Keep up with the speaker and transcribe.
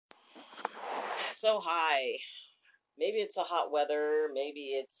so high. Maybe it's the hot weather,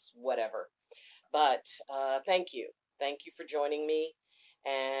 maybe it's whatever. But thank you. Thank you for joining me.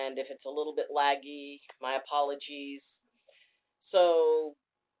 And if it's a little bit laggy, my apologies. So,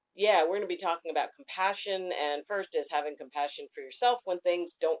 yeah, we're going to be talking about compassion. And first is having compassion for yourself when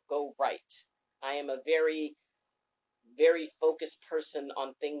things don't go right. I am a very focused person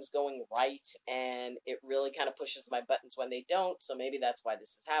on things going right, and it really kind of pushes my buttons when they don't. So maybe that's why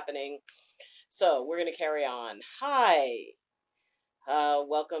this is happening. So we're going to carry on. Hi. Uh,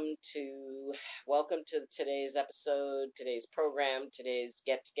 welcome to welcome to today's episode, today's program, today's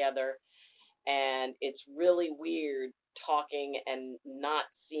get together. And it's really weird talking and not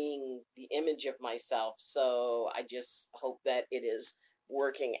seeing the image of myself. So I just hope that it is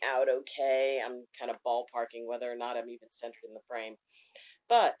working out okay. I'm kind of ballparking whether or not I'm even centered in the frame.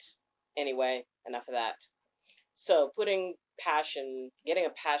 But anyway, enough of that. So putting passion, getting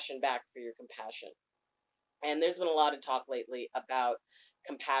a passion back for your compassion. And there's been a lot of talk lately about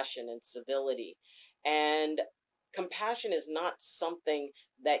compassion and civility. And compassion is not something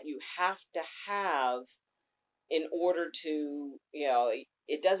that you have to have in order to,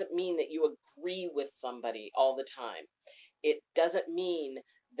 it doesn't mean that you agree with somebody all the time. It doesn't mean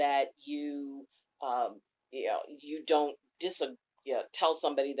that you don't disagree. Tell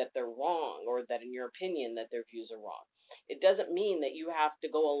somebody that they're wrong or that in your opinion that their views are wrong. It doesn't mean that you have to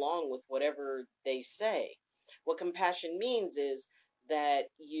go along with whatever they say. What compassion means is that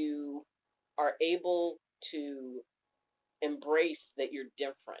you are able to embrace that you're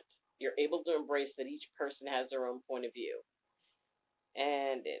different. You're able to embrace that each person has their own point of view.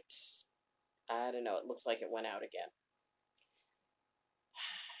 And I don't know, it looks like it went out again.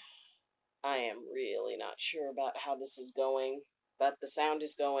 I am really not sure about how this is going, but the sound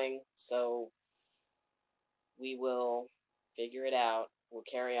is going, so we will figure it out. We'll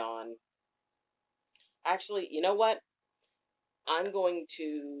carry on. Actually, you know what? I'm going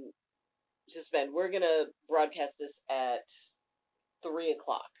to suspend. We're gonna broadcast this at 3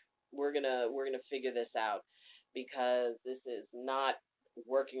 o'clock. We're gonna figure this out because this is not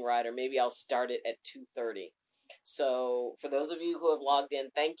working right, or maybe I'll start it at 2:30. So for those of you who have logged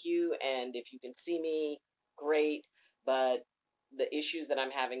in, thank you, and if you can see me, great. But the issues that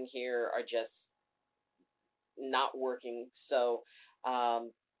I'm having here are just not working. So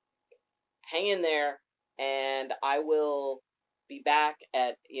hang in there, and I will be back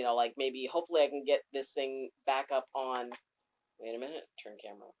at like maybe hopefully I can get this thing back up on. Wait a minute, turn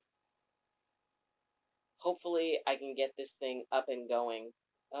camera. Hopefully I can get this thing up and going.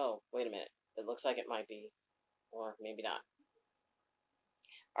 Oh, wait a minute. It looks like it might be, or maybe not.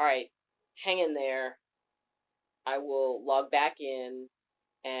 All right, hang in there. I will log back in,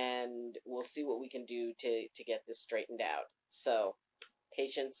 and we'll see what we can do to get this straightened out. So,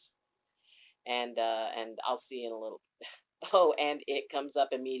 patience, and I'll see you in a little. Oh, and it comes up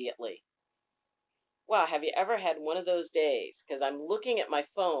immediately. Wow, have you ever had one of those days? Because I'm looking at my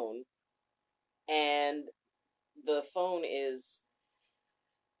phone, and the phone is.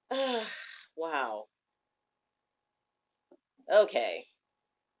 Wow. Okay,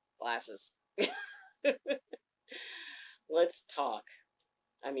 glasses. Let's talk.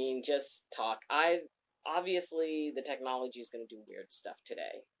 I mean, just talk. I obviously the technology is going to do weird stuff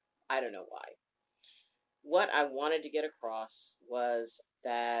today. I don't know why. What I wanted to get across was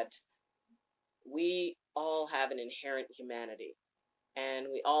that we all have an inherent humanity, and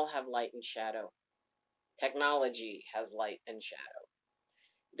we all have light and shadow. Technology has light and shadow.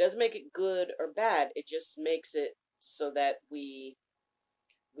 It doesn't make it good or bad. It just makes it so that we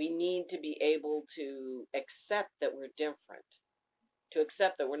need to be able to accept that we're different, to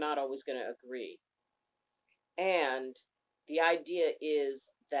accept that we're not always going to agree. And the idea is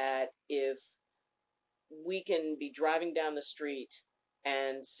that if we can be driving down the street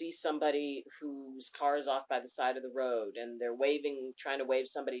and see somebody whose car is off by the side of the road and they're waving, trying to wave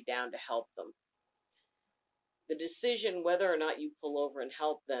somebody down to help them, the decision whether or not you pull over and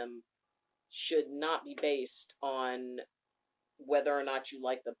help them should not be based on whether or not you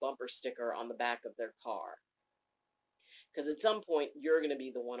like the bumper sticker on the back of their car. Because at some point, you're going to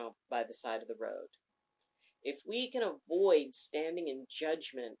be the one up by the side of the road. If we can avoid standing in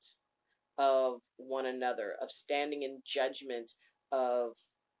judgment of one another, of standing in judgment of,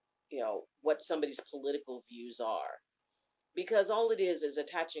 what somebody's political views are, because all it is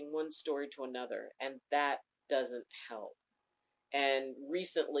attaching one story to another, and that doesn't help. And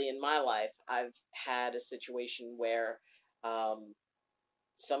recently in my life, I've had a situation where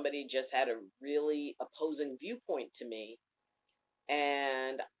somebody just had a really opposing viewpoint to me,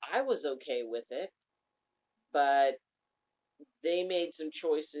 and I was okay with it, but they made some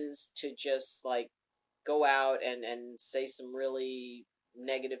choices to just like go out and say some really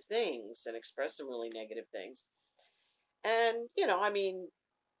negative things and express some really negative things. And, I mean,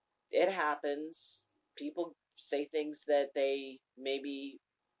 it happens. People say things that they maybe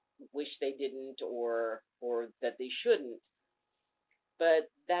wish they didn't or that they shouldn't. But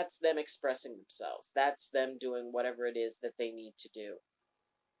that's them expressing themselves. That's them doing whatever it is that they need to do.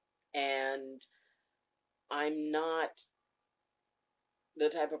 And I'm not the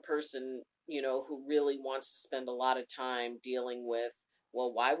type of person, who really wants to spend a lot of time dealing with,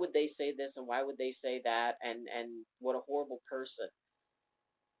 well, why would they say this and why would they say that, and what a horrible person.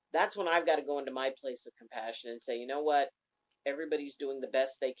 That's when I've got to go into my place of compassion and say, you know what? Everybody's doing the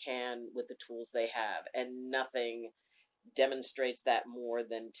best they can with the tools they have, and nothing demonstrates that more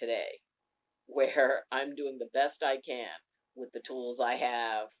than today, where I'm doing the best I can with the tools I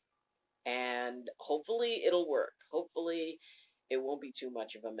have, and hopefully it'll work. Hopefully it won't be too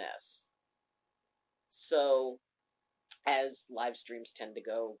much of a mess. So, as live streams tend to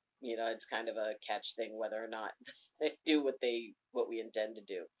go, it's kind of a catch thing whether or not they do what we intend to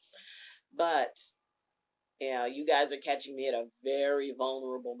do. But you guys are catching me at a very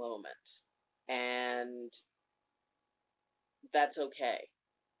vulnerable moment, and that's okay.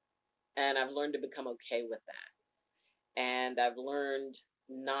 And I've learned to become okay with that. And I've learned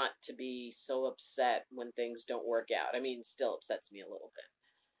not to be so upset when things don't work out. I mean, it still upsets me a little bit,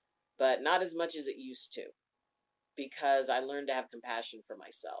 but not as much as it used to, because I learned to have compassion for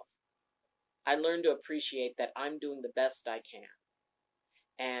myself. I learned to appreciate that I'm doing the best I can.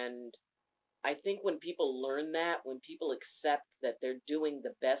 And I think when people learn that, when people accept that they're doing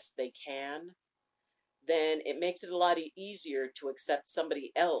the best they can, then it makes it a lot easier to accept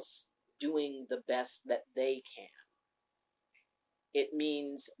somebody else doing the best that they can. It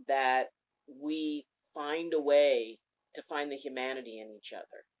means that we find a way to find the humanity in each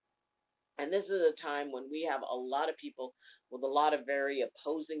other. And this is a time when we have a lot of people with a lot of very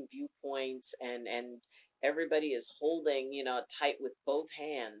opposing viewpoints, and everybody is holding, tight with both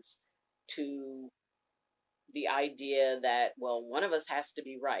hands to the idea that, well, one of us has to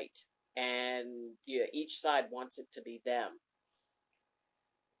be right, and each side wants it to be them.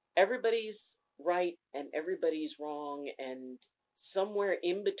 Everybody's right and everybody's wrong, and somewhere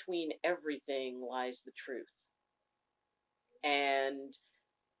in between everything lies the truth. And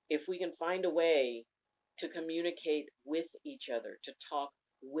if we can find a way to communicate with each other, to talk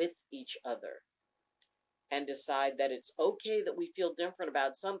with each other, and decide that it's okay that we feel different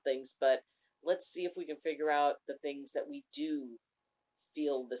about some things, but let's see if we can figure out the things that we do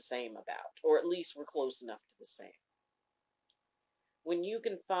feel the same about, or at least we're close enough to the same. When you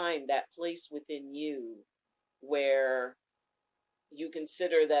can find that place within you where you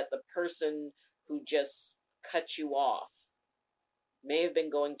consider that the person who just cut you off may have been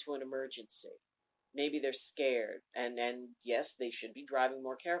going to an emergency. Maybe they're scared, and yes, they should be driving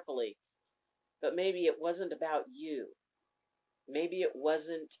more carefully. But maybe it wasn't about you. Maybe it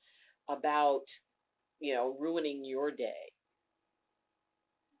wasn't about, ruining your day.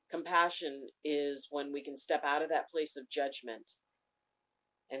 Compassion is when we can step out of that place of judgment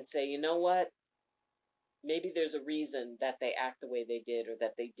and say, you know what? Maybe there's a reason that they act the way they did, or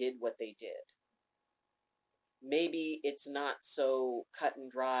that they did what they did. Maybe it's not so cut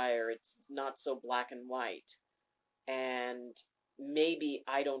and dry, or it's not so black and white. And maybe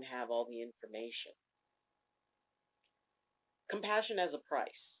I don't have all the information. Compassion has a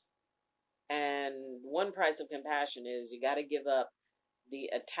price. And one price of compassion is you got to give up the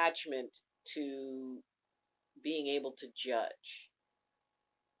attachment to being able to judge,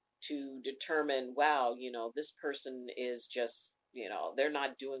 to determine, wow, this person is just, they're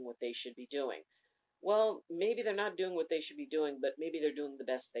not doing what they should be doing. Well, maybe they're not doing what they should be doing, but maybe they're doing the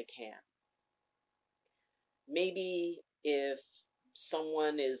best they can. Maybe if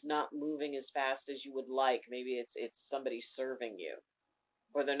someone is not moving as fast as you would like, maybe it's somebody serving you,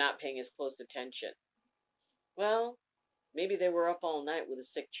 or they're not paying as close attention. Well, maybe they were up all night with a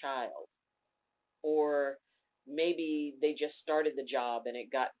sick child, or maybe they just started the job and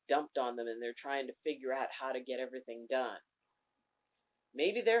it got dumped on them and they're trying to figure out how to get everything done.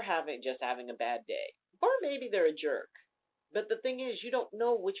 Maybe they're just having a bad day, or maybe they're a jerk. But the thing is, you don't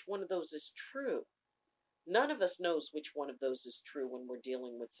know which one of those is true. None of us knows which one of those is true when we're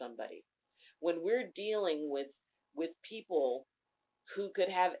dealing with somebody. When we're dealing with people who could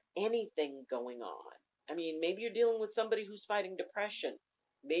have anything going on. I mean, maybe you're dealing with somebody who's fighting depression.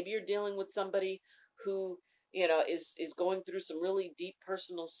 Maybe you're dealing with somebody who, is going through some really deep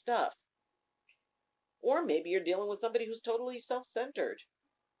personal stuff. Or maybe you're dealing with somebody who's totally self-centered.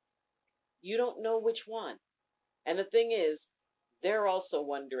 You don't know which one. And the thing is, they're also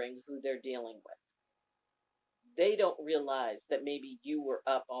wondering who they're dealing with. They don't realize that maybe you were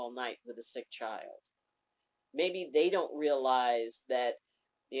up all night with a sick child. Maybe they don't realize that,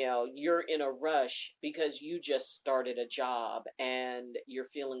 you're in a rush because you just started a job and you're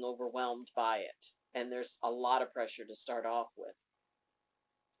feeling overwhelmed by it. And there's a lot of pressure to start off with.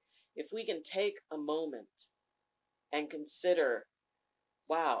 If we can take a moment and consider,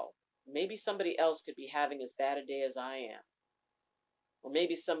 wow, maybe somebody else could be having as bad a day as I am. Or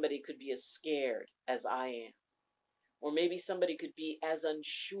maybe somebody could be as scared as I am. Or maybe somebody could be as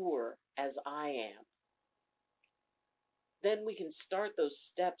unsure as I am. Then we can start those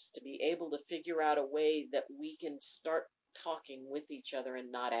steps to be able to figure out a way that we can start talking with each other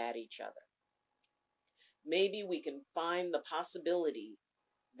and not at each other. Maybe we can find the possibility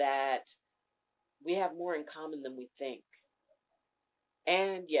that we have more in common than we think.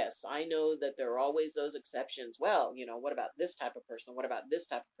 And yes, I know that there are always those exceptions. Well, what about this type of person? What about this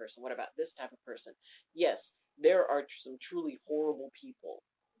type of person? What about this type of person? Yes, there are some truly horrible people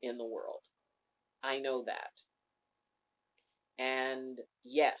in the world. I know that. And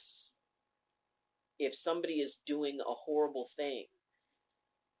yes, if somebody is doing a horrible thing,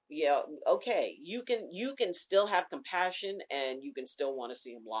 okay, you can still have compassion and you can still want to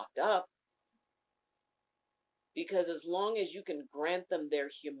see them locked up. Because as long as you can grant them their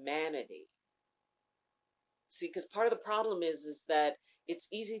humanity. See, because part of the problem is that it's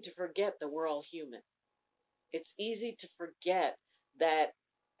easy to forget that we're all human. It's easy to forget that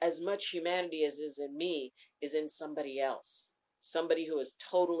as much humanity as is in me is in somebody else. Somebody who has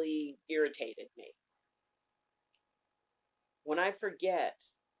totally irritated me. When I forget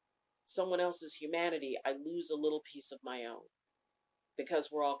someone else's humanity, I lose a little piece of my own. Because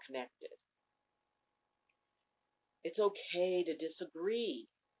we're all connected. It's okay to disagree.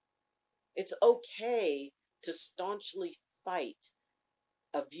 It's okay to staunchly fight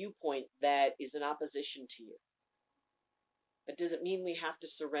a viewpoint that is in opposition to you. But does it mean we have to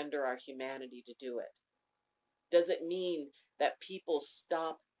surrender our humanity to do it? Does it mean that people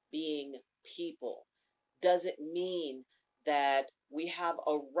stop being people? Does it mean that we have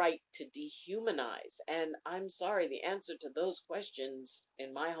a right to dehumanize? And I'm sorry, the answer to those questions,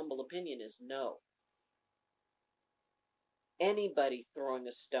 in my humble opinion, is no. Anybody throwing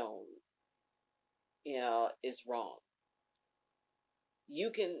a stone, is wrong.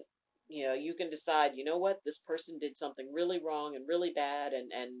 You can decide, what, this person did something really wrong and really bad,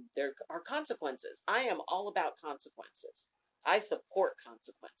 and there are consequences. I am all about consequences. I support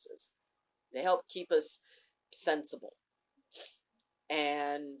consequences. They help keep us sensible.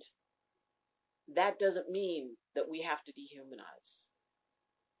 And that doesn't mean that we have to dehumanize.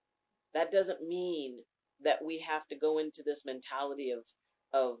 That doesn't mean that we have to go into this mentality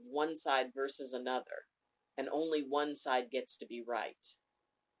of one side versus another, and only one side gets to be right.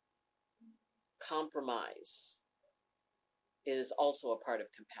 Compromise is also a part of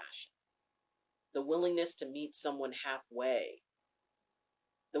compassion. The willingness to meet someone halfway.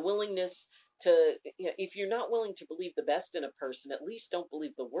 The willingness to, if you're not willing to believe the best in a person, at least don't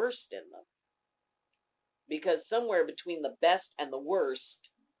believe the worst in them. Because somewhere between the best and the worst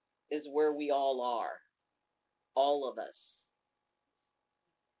is where we all are. All of us.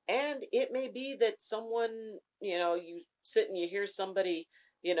 And it may be that someone, you sit and you hear somebody,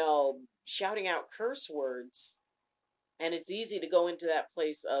 shouting out curse words. And it's easy to go into that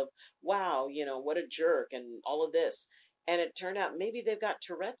place of, wow, what a jerk and all of this. And it turned out maybe they've got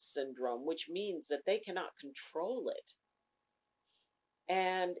Tourette's syndrome, which means that they cannot control it.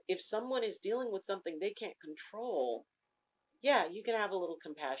 And if someone is dealing with something they can't control, yeah, you can have a little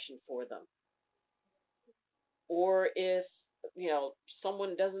compassion for them. Or if,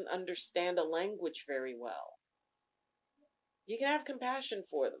 someone doesn't understand a language very well, you can have compassion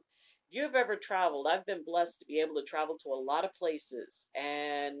for them. If you have ever traveled, I've been blessed to be able to travel to a lot of places.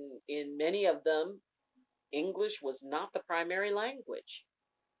 And in many of them, English was not the primary language.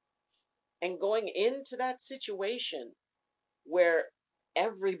 And going into that situation where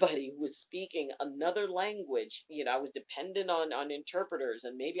everybody was speaking another language, I was dependent on interpreters,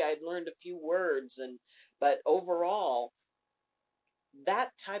 and maybe I'd learned a few words, but overall, that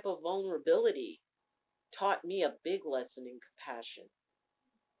type of vulnerability taught me a big lesson in compassion.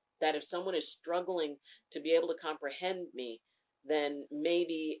 That if someone is struggling to be able to comprehend me, then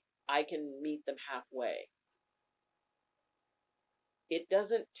maybe I can meet them halfway. It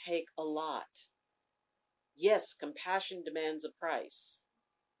doesn't take a lot. Yes, compassion demands a price.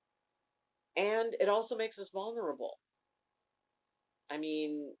 And it also makes us vulnerable. I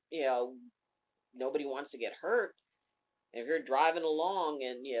mean, nobody wants to get hurt. If you're driving along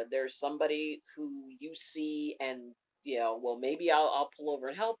and there's somebody who you see and well, maybe I'll pull over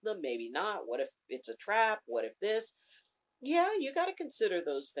and help them, maybe not. What if it's a trap? What if this? Yeah, you got to consider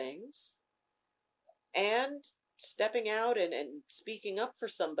those things. And stepping out and speaking up for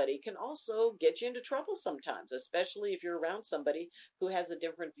somebody can also get you into trouble sometimes, especially if you're around somebody who has a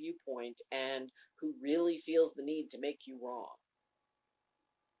different viewpoint and who really feels the need to make you wrong.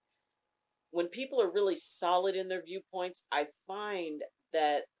 When people are really solid in their viewpoints, I find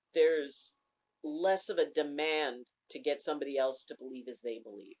that there's less of a demand to get somebody else to believe as they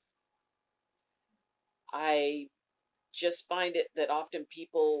believe. I just find it that often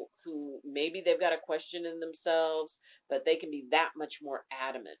people who maybe they've got a question in themselves, but they can be that much more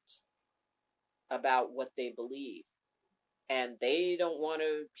adamant about what they believe. And they don't want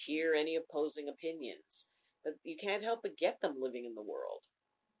to hear any opposing opinions. But you can't help but get them living in the world.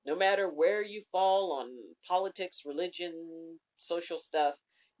 No matter where you fall on politics, religion, social stuff,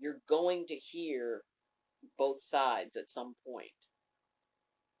 you're going to hear both sides at some point.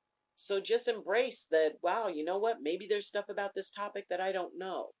 So just embrace that, wow, you know what? Maybe there's stuff about this topic that I don't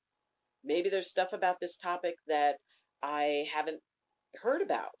know. Maybe there's stuff about this topic that I haven't heard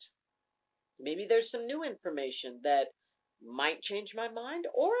about. Maybe there's some new information that might change my mind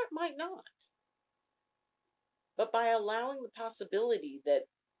or it might not. But by allowing the possibility that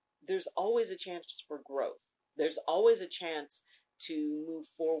there's always a chance for growth, there's always a chance to move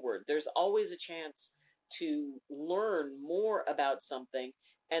forward, there's always a chance to learn more about something,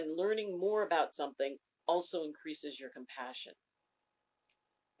 and learning more about something also increases your compassion.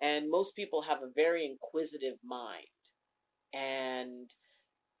 And most people have a very inquisitive mind. And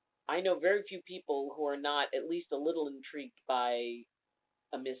I know very few people who are not at least a little intrigued by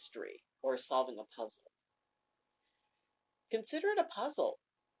a mystery or solving a puzzle. Consider it a puzzle.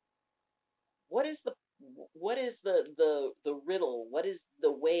 What is the riddle? What is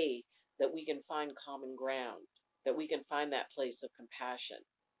the way that we can find common ground? That we can find that place of compassion?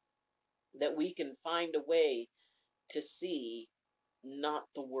 That we can find a way to see not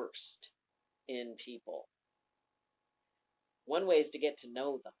the worst in people. One way is to get to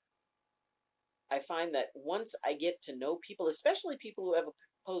know them. I find that once I get to know people, especially people who have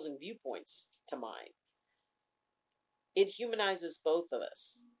opposing viewpoints to mine, it humanizes both of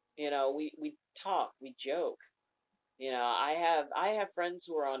us. We talk, we joke. I have friends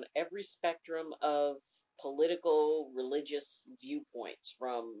who are on every spectrum of political, religious viewpoints,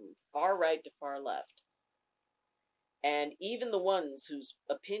 from far right to far left. And even the ones whose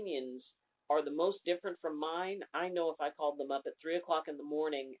opinions are the most different from mine, I know if I called them up at 3 o'clock in the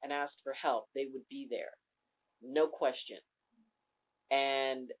morning and asked for help, they would be there. No question.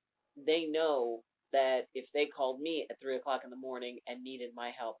 And they know that if they called me at 3 o'clock in the morning and needed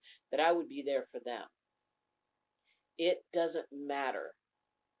my help, that I would be there for them. It doesn't matter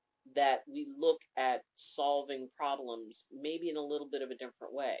that we look at solving problems maybe in a little bit of a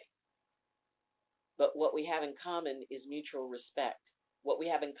different way. But what we have in common is mutual respect. What we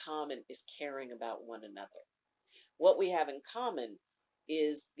have in common is caring about one another. What we have in common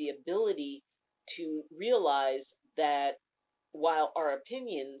is the ability to realize that while our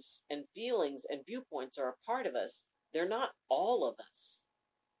opinions and feelings and viewpoints are a part of us, they're not all of us.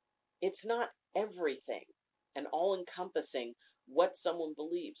 It's not everything and all encompassing what someone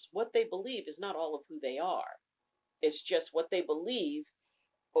believes. What they believe is not all of who they are. It's just what they believe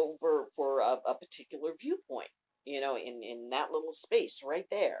over for a particular viewpoint, in that little space right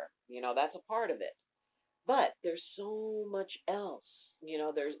there. That's a part of it. But there's so much else.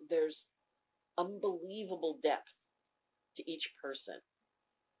 There's unbelievable depth to each person.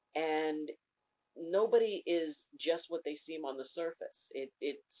 And nobody is just what they seem on the surface.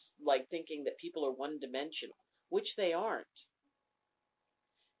 It's like thinking that people are one-dimensional, which they aren't.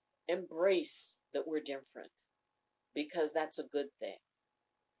 Embrace that we're different, because that's a good thing.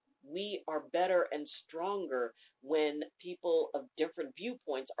 We are better and stronger when people of different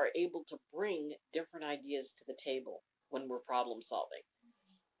viewpoints are able to bring different ideas to the table when we're problem solving.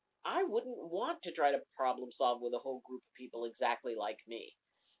 I wouldn't want to try to problem solve with a whole group of people exactly like me,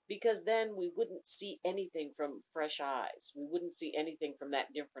 because then we wouldn't see anything from fresh eyes. We wouldn't see anything from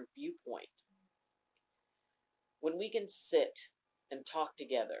that different viewpoint. When we can sit and talk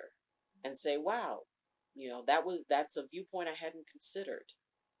together and say, wow, that's a viewpoint I hadn't considered.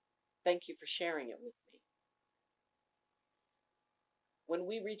 Thank you for sharing it with me. When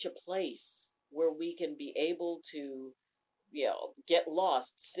we reach a place where we can be able to, get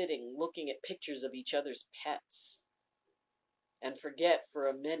lost sitting, looking at pictures of each other's pets, and forget for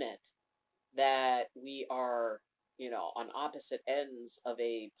a minute that we are, on opposite ends of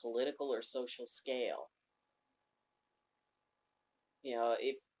a political or social scale.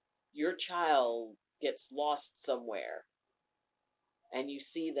 If your child gets lost somewhere, and you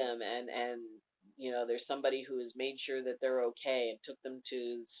see them, and there's somebody who has made sure that they're okay and took them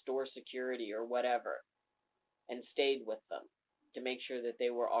to store security or whatever and stayed with them to make sure that they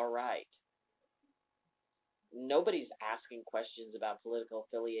were all right. Nobody's asking questions about political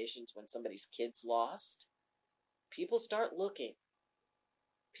affiliations when somebody's kid's lost. People start looking.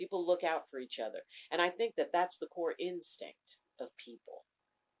 People look out for each other. And I think that that's the core instinct of people.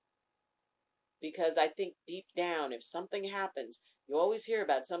 Because I think deep down, if something happens, you always hear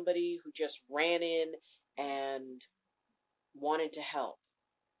about somebody who just ran in and wanted to help.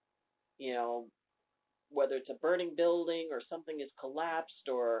 Whether it's a burning building or something is collapsed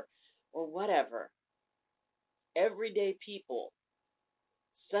or whatever. Everyday people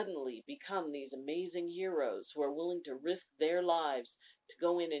suddenly become these amazing heroes who are willing to risk their lives to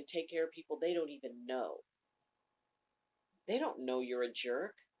go in and take care of people they don't even know. They don't know you're a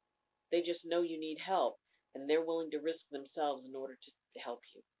jerk. They just know you need help, and they're willing to risk themselves in order to help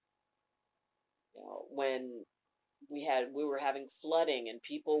you. When we were having flooding and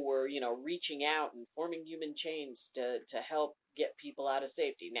people were, reaching out and forming human chains to help get people out of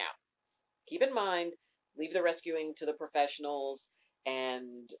safety. Now, keep in mind, leave the rescuing to the professionals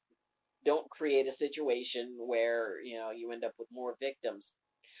and don't create a situation where, you end up with more victims.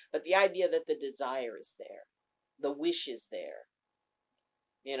 But the idea that the desire is there, the wish is there.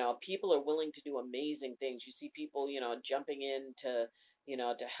 People are willing to do amazing things. You see people, jumping in to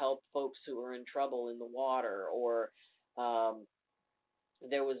help folks who are in trouble in the water, or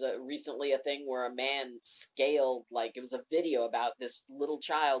there was recently a thing where a man scaled, it was a video about this little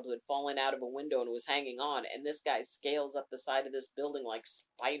child who had fallen out of a window and was hanging on, and this guy scales up the side of this building like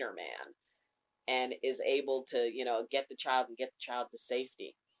Spider-Man and is able to, get the child to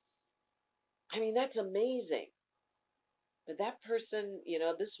safety. I mean, that's amazing. But that person,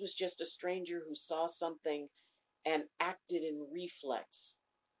 this was just a stranger who saw something and acted in reflex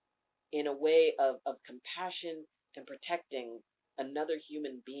in a way of compassion and protecting another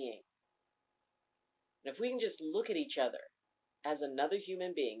human being. And if we can just look at each other as another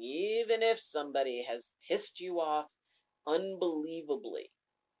human being, even if somebody has pissed you off unbelievably,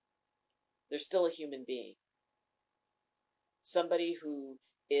 they're still a human being. Somebody who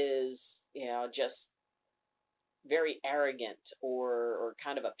is, just very arrogant or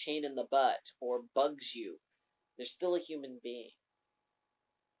kind of a pain in the butt or bugs you, they're still a human being.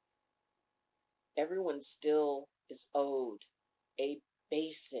 Everyone still is owed a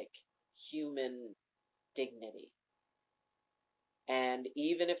basic human dignity. And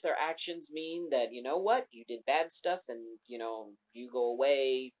even if their actions mean that, you did bad stuff and, you go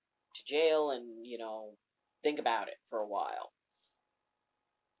away to jail and, think about it for a while.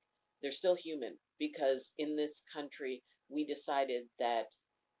 They're still human, because in this country, we decided that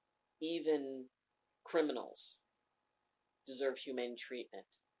even criminals deserve humane treatment.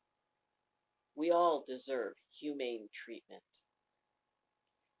 We all deserve humane treatment.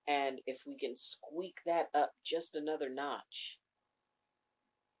 And if we can squeak that up just another notch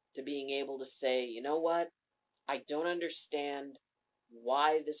to being able to say, you know what, I don't understand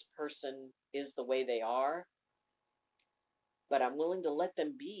why this person is the way they are, but I'm willing to let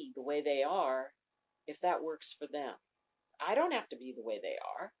them be the way they are if that works for them. I don't have to be the way they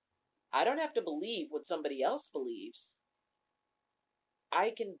are. I don't have to believe what somebody else believes.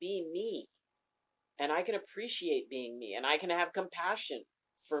 I can be me, and I can appreciate being me, and I can have compassion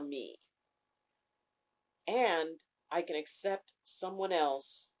for me. And I can accept someone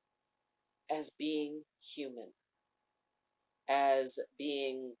else as being human, as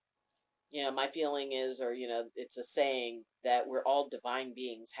being, my feeling is, or, it's a saying that we're all divine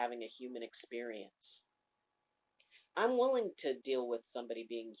beings having a human experience. I'm willing to deal with somebody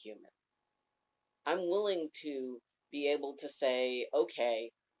being human. I'm willing to be able to say,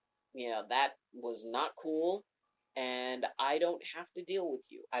 okay, that was not cool, and I don't have to deal with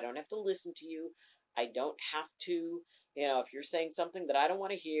you. I don't have to listen to you. I don't have to, if you're saying something that I don't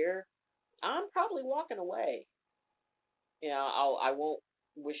want to hear, I'm probably walking away. I won't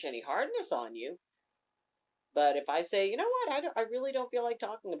wish any hardness on you. But if I say, you know what, I really don't feel like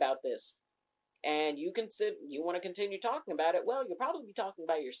talking about this, and you want to continue talking about it, well, you'll probably be talking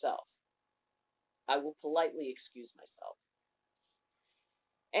about yourself. I will politely excuse myself.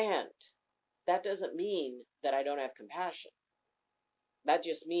 And that doesn't mean that I don't have compassion. That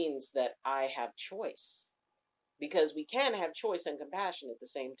just means that I have choice. Because we can have choice and compassion at the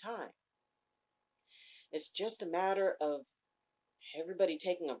same time. It's just a matter of everybody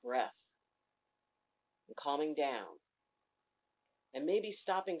taking a breath and calming down. And maybe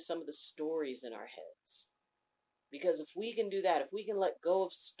stopping some of the stories in our heads. Because if we can do that, if we can let go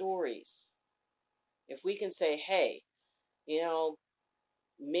of stories If we can say, hey, you know,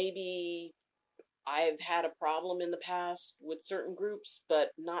 maybe I've had a problem in the past with certain groups, but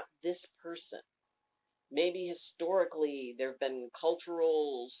not this person. Maybe historically there have been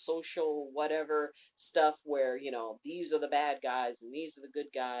cultural, social, whatever stuff where, these are the bad guys and these are the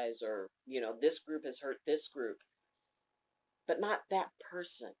good guys, or, this group has hurt this group, but not that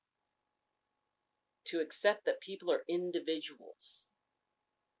person. To accept that people are individuals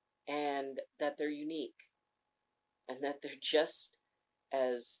and that they're unique and that they're just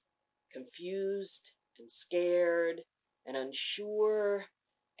as confused and scared and unsure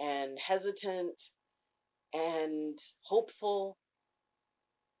and hesitant and hopeful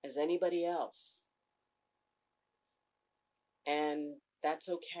as anybody else. And that's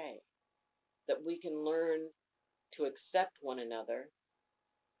okay. That we can learn to accept one another,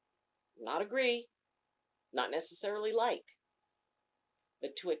 not agree, not necessarily like,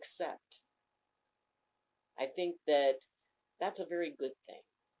 but to accept. I think that that's a very good thing.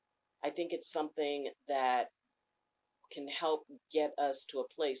 I think it's something that can help get us to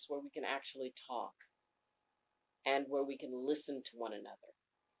a place where we can actually talk and where we can listen to one another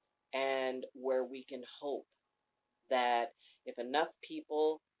and where we can hope that if enough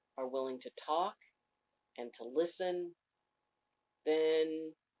people are willing to talk and to listen,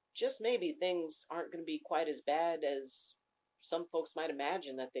 then just maybe things aren't going to be quite as bad as some folks might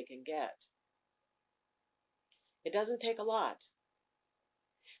imagine that they can get. It doesn't take a lot.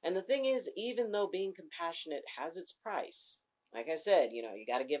 And the thing is, even though being compassionate has its price, like I said, you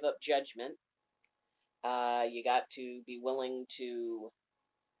got to give up judgment. You got to be willing to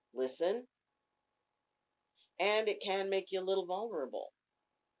listen. And it can make you a little vulnerable.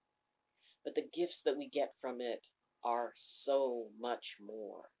 But the gifts that we get from it are so much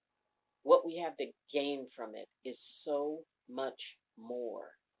more. What we have to gain from it is so much more.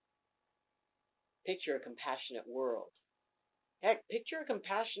 Picture a compassionate world. Heck, picture a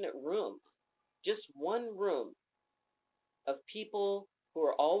compassionate room. Just one room of people who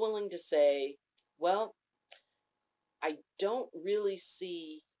are all willing to say, well, I don't really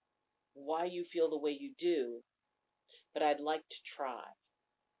see why you feel the way you do, but I'd like to try.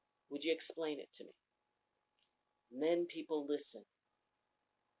 Would you explain it to me? And then people listen.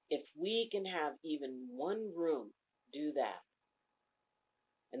 If we can have even one room do that,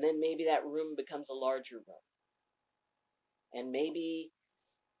 and then maybe that room becomes a larger room. And maybe,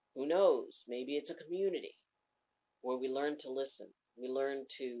 who knows, maybe it's a community where we learn to listen. We learn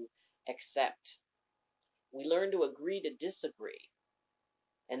to accept. We learn to agree to disagree.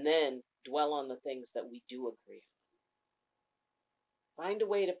 And then dwell on the things that we do agree on. Find a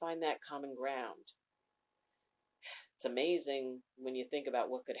way to find that common ground. It's amazing when you think about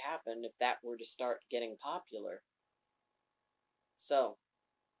what could happen if that were to start getting popular. So,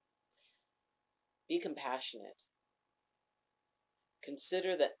 be compassionate.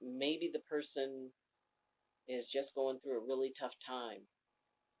 Consider that maybe the person is just going through a really tough time.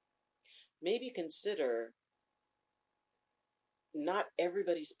 Maybe consider not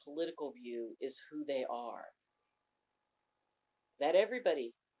everybody's political view is who they are. That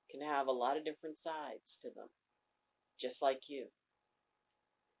everybody can have a lot of different sides to them, just like you.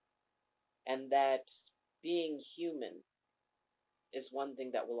 And that being human is one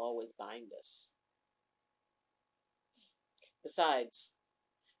thing that will always bind us. Besides,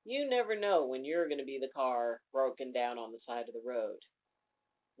 you never know when you're going to be the car broken down on the side of the road,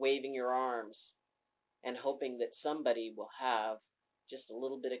 waving your arms and hoping that somebody will have just a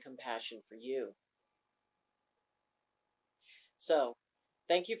little bit of compassion for you. So,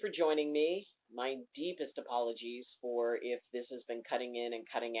 thank you for joining me. My deepest apologies for if this has been cutting in and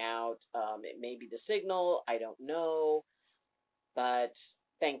cutting out. It may be the signal, I don't know. But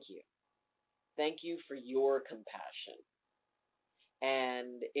thank you. Thank you for your compassion.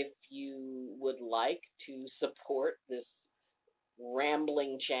 And if you would like to support this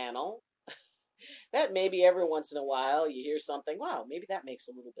rambling channel, that maybe every once in a while you hear something, wow, maybe that makes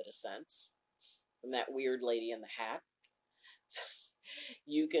a little bit of sense from that weird lady in the hat.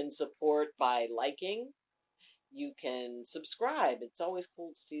 You can support by liking. You can subscribe. It's always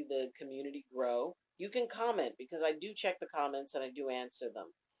cool to see the community grow. You can comment, because I do check the comments and I do answer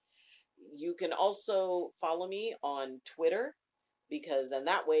them. You can also follow me on Twitter, because then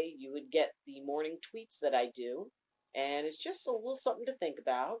that way you would get the morning tweets that I do. And it's just a little something to think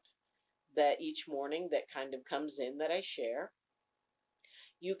about that each morning that kind of comes in that I share.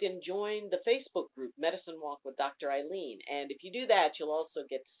 You can join the Facebook group, Medicine Walk with Dr. Eileen. And if you do that, you'll also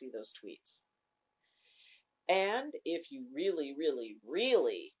get to see those tweets. And if you really, really,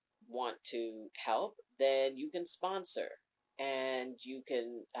 really want to help, then you can sponsor. and you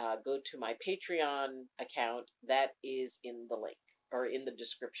can go to my Patreon account. That is in the link or in the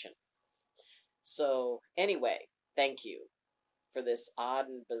description. So, anyway, thank you for this odd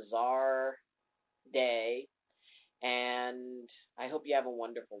and bizarre day, and I hope you have a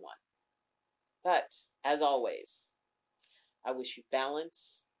wonderful one. But, as always, I wish you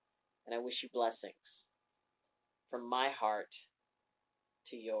balance and I wish you blessings from my heart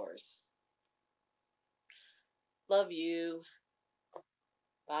to yours. Love you.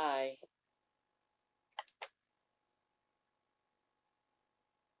 Bye.